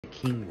The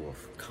king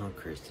wolf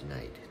conquers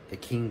tonight. The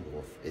king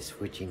wolf is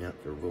switching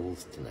up the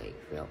rules tonight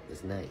throughout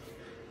this night.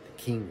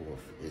 The king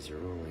wolf is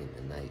ruling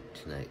the night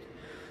tonight.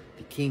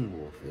 The king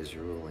wolf is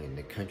ruling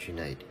the country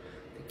night.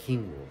 The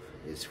king wolf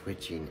is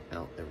switching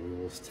out the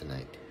rules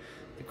tonight.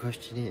 The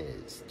question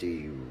is, do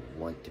you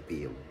want to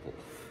be a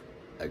wolf?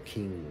 A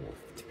king wolf,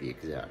 to be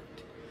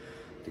exact.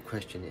 The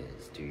question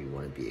is, do you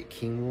want to be a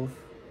king wolf,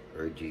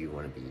 or do you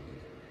want to be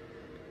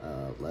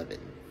 11?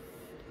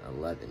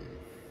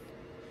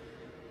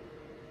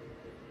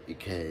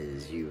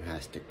 Because you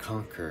have to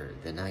conquer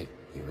the night.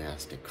 You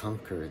have to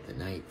conquer the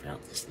night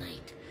throughout this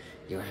night.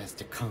 You have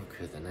to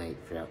conquer the night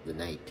throughout the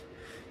night.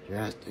 You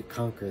have to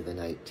conquer the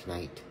night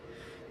tonight.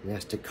 You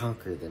have to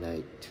conquer the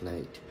night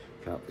tonight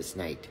throughout this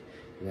night.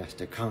 You have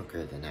to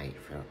conquer the night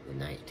throughout the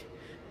night.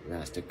 You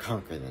have to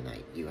conquer the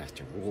night. You have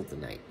to rule the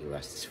night. You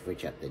have to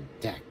switch up the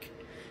deck.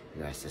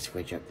 You have to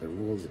switch up the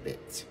rules a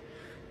bit.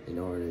 In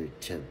order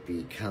to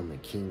become a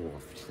king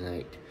wolf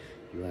tonight,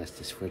 you have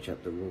to switch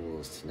up the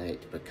rules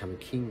tonight to become a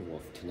king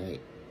wolf tonight.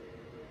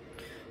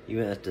 You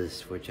have to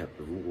switch up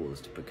the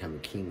rules to become a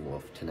king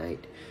wolf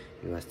tonight.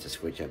 You have to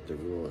switch up the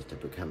rules to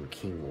become a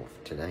king wolf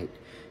tonight.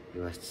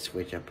 You have to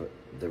switch up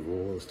the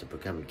rules to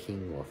become a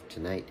king wolf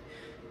tonight.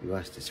 You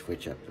have to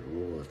switch up the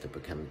rules to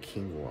become a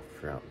king wolf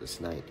throughout this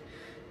night.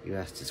 You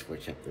have to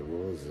switch up the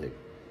rules a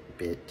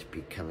bit to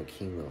become a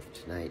king wolf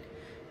tonight.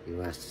 You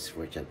have to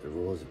switch up the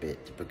rules a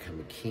bit to become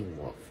a king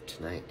wolf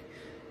tonight.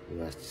 You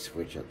have to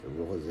switch up the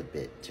rules a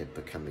bit to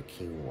become a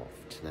king wolf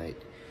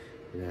tonight.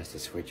 You have to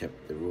switch up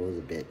the rules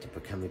a bit to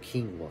become a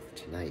king wolf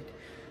tonight.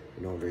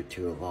 In order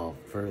to evolve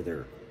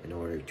further. In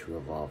order to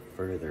evolve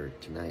further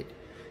tonight.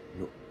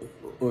 In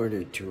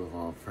order to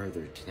evolve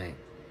further tonight.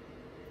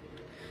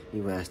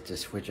 You have to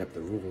switch up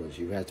the rules.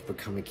 You have to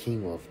become a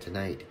king wolf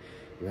tonight.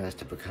 You have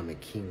to become a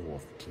king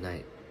wolf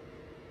tonight.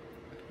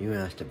 You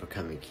have to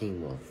become a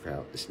king wolf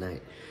throughout this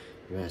night.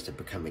 You have to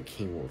become a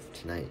king wolf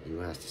tonight. You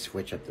have to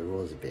switch up the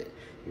rules a bit.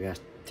 You have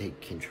to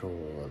take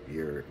control of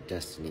your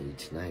destiny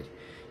tonight.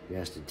 You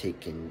have to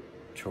take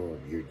control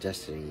of your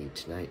destiny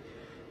tonight.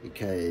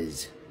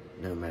 Because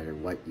no matter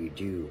what you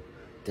do,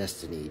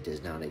 destiny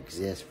does not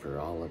exist for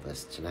all of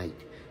us tonight.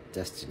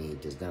 Destiny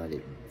does not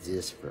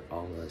exist for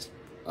all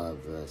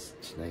of us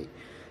tonight.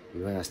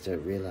 You have to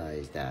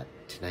realize that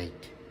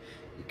tonight.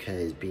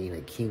 Because being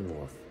a king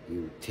wolf,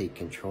 you take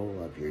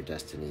control of your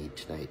destiny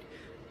tonight.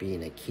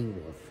 Being a king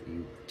wolf,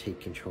 you take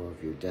control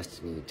of your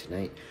destiny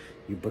tonight.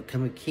 You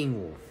become a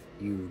king wolf,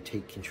 you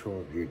take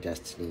control of your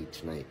destiny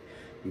tonight.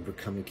 You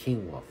become a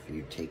king wolf,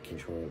 you take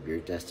control of your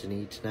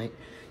destiny tonight.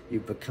 You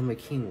become a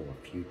king wolf,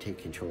 you take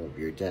control of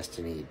your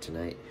destiny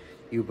tonight.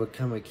 You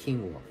become a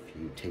king wolf,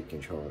 you take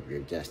control of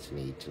your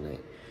destiny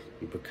tonight.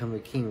 You become a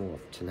king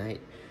wolf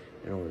tonight.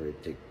 In order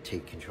to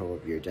take control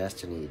of your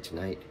destiny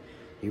tonight,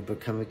 you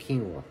become a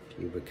king wolf.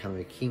 You become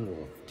a king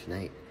wolf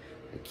tonight.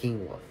 A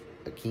king wolf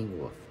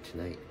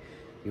tonight.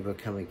 You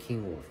become a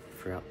king wolf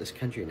throughout this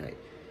country night.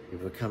 You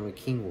become a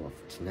king wolf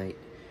tonight.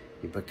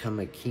 You become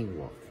a king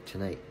wolf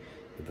tonight.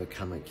 You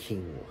become a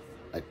king wolf.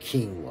 A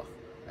king wolf.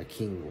 A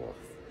king wolf.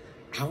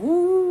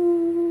 Ow!